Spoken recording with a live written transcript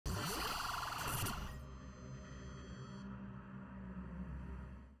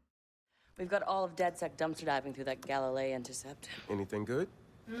We've got all of DedSec dumpster diving through that Galilei intercept. Anything good?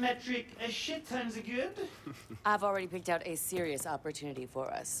 Metric, a shit tons of good. I've already picked out a serious opportunity for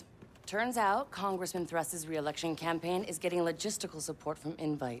us. Turns out, Congressman Thrust's re-election campaign is getting logistical support from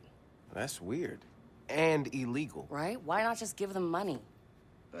Invite. That's weird. And illegal. Right? Why not just give them money?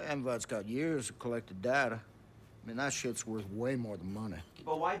 Invite's got years of collected data. I mean, that shit's worth way more than money.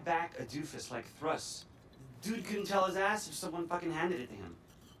 But why back a doofus like Thrust? Dude couldn't tell his ass if someone fucking handed it to him.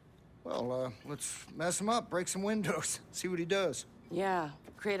 Well, let's mess him up, break some windows, see what he does. Yeah,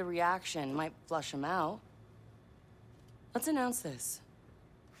 create a reaction, might flush him out. Let's announce this.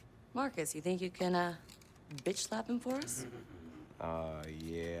 Marcus, you think you can, bitch slap him for us?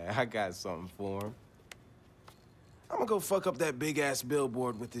 Yeah, I got something for him. I'm gonna go fuck up that big-ass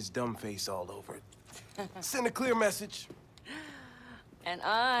billboard with his dumb face all over it. Send a clear message. And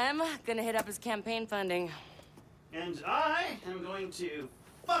I'm gonna hit up his campaign funding. And I am going to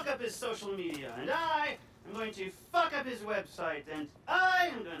fuck up his social media. And I am going to fuck up his website. And I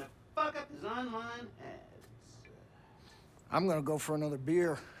am going to fuck up his online ads. I'm gonna go for another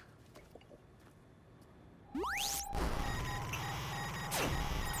beer.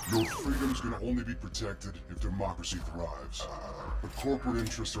 Your freedoms can only be protected if democracy thrives. But corporate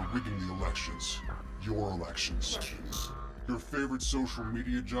interests are rigging the elections. Your elections. Your favorite social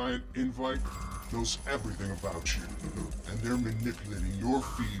media giant, Invite, knows everything about you. And they're manipulating your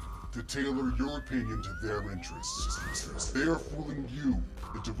feed to tailor your opinion to their interests. They are fooling you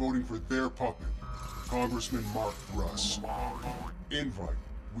into voting for their puppet, Congressman Mark Thrust. Invite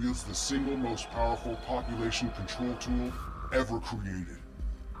wields the single most powerful population control tool ever created.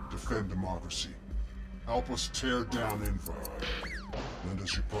 Defend democracy. Help us tear down Invite. Lend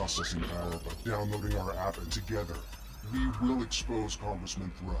us your processing power by downloading our app, and together, we will expose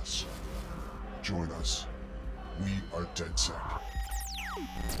Congressman Thrust. Join us. We are DedSec.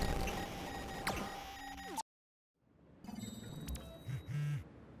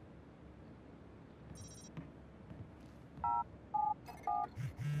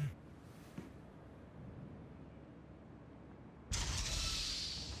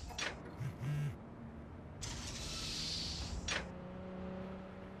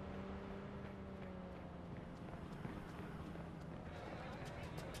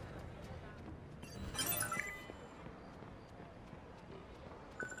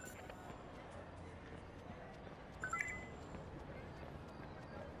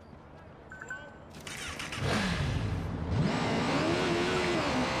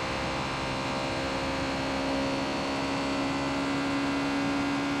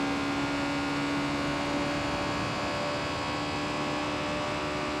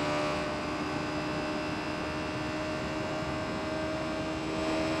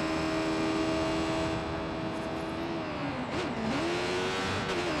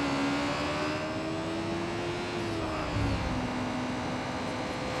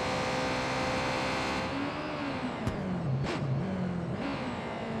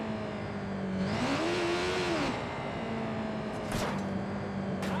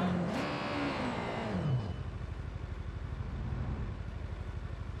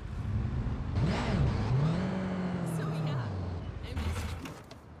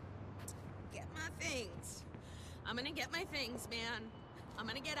 I'm gonna get my things, man. I'm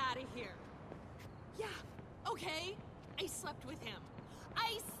gonna get out of here. Yeah, okay. I slept with him.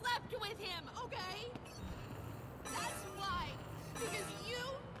 I slept with him, okay? That's why. Because you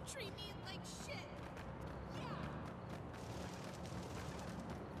treat me like shit. Yeah.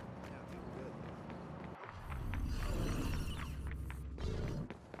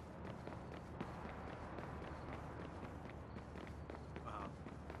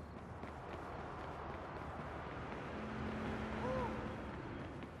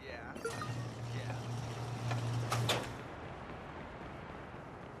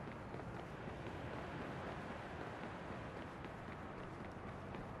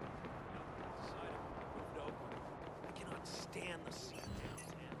 Stand the scene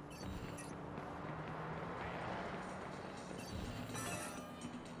downtown.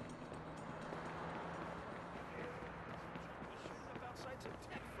 Outside to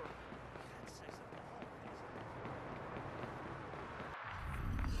tech for God's sakes.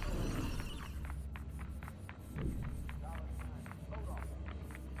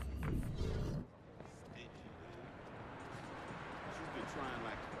 She's been trying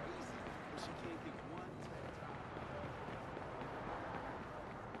like crazy, but she can't get one tactile.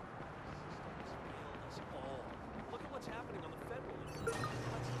 Look at what's happening on the federal level.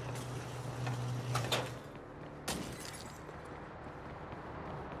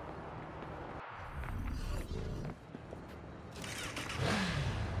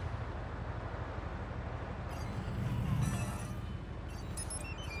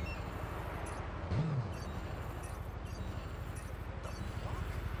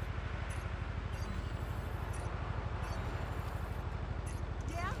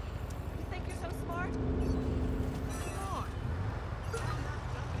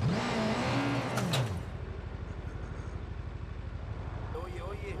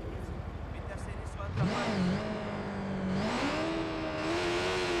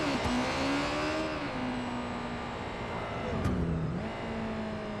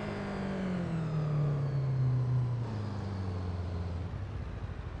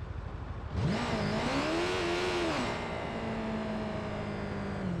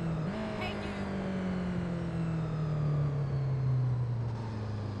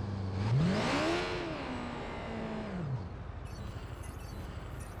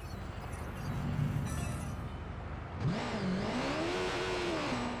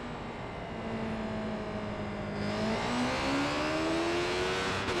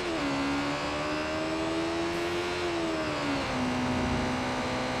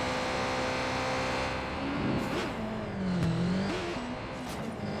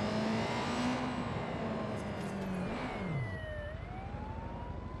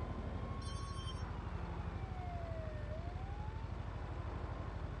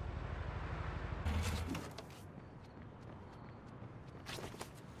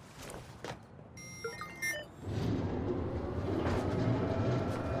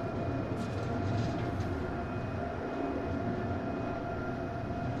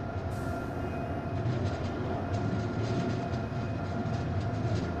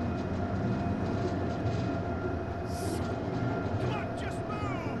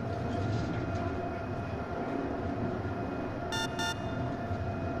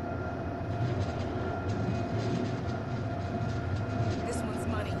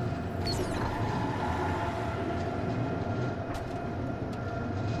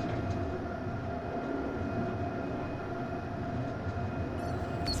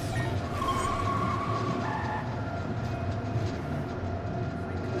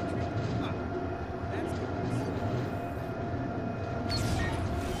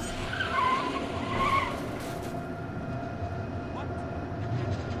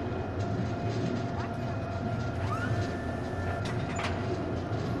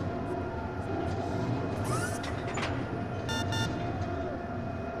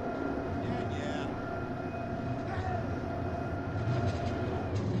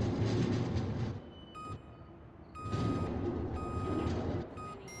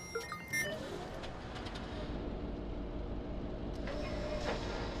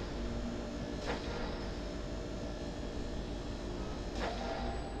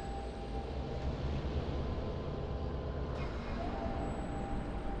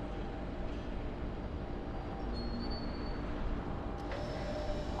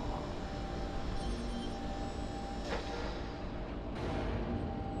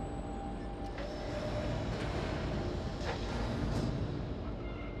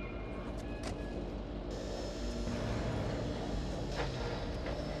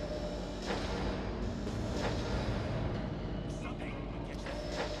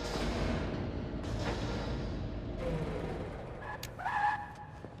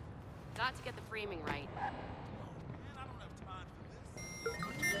 Got to get the framing right. Man, I don't have time for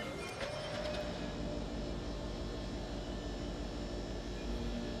this.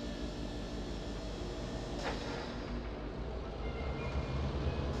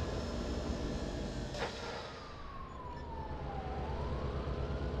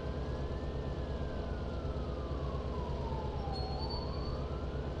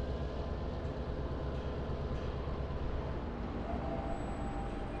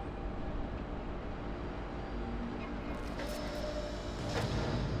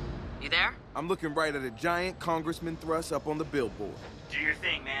 You there? I'm looking right at a giant congressman thrust up on the billboard. Do your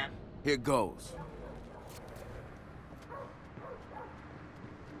thing, man. Here goes.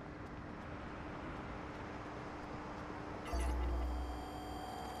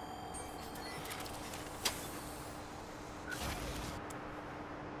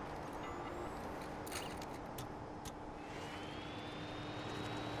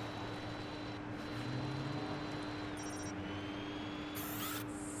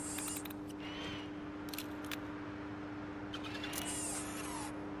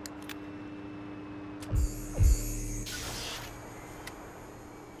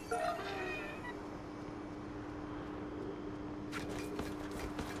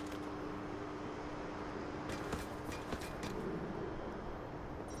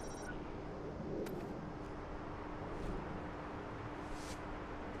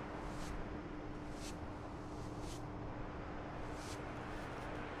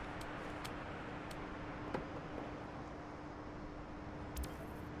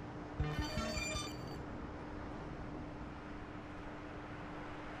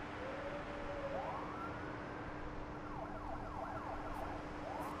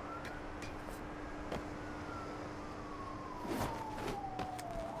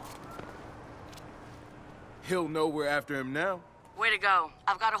 He'll know we're after him now. Way to go.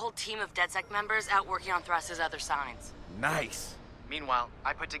 I've got a whole team of DedSec members out working on Thrust's other signs. Nice. Meanwhile,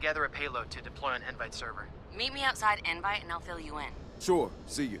 I put together a payload to deploy on Invite server. Meet me outside Invite and I'll fill you in. Sure,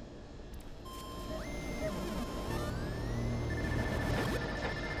 see you.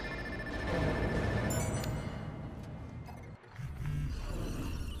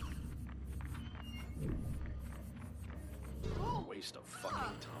 Waste of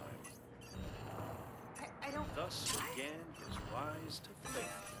fucking time. I don't... Thus began his rise to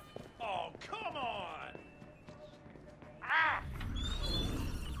fame.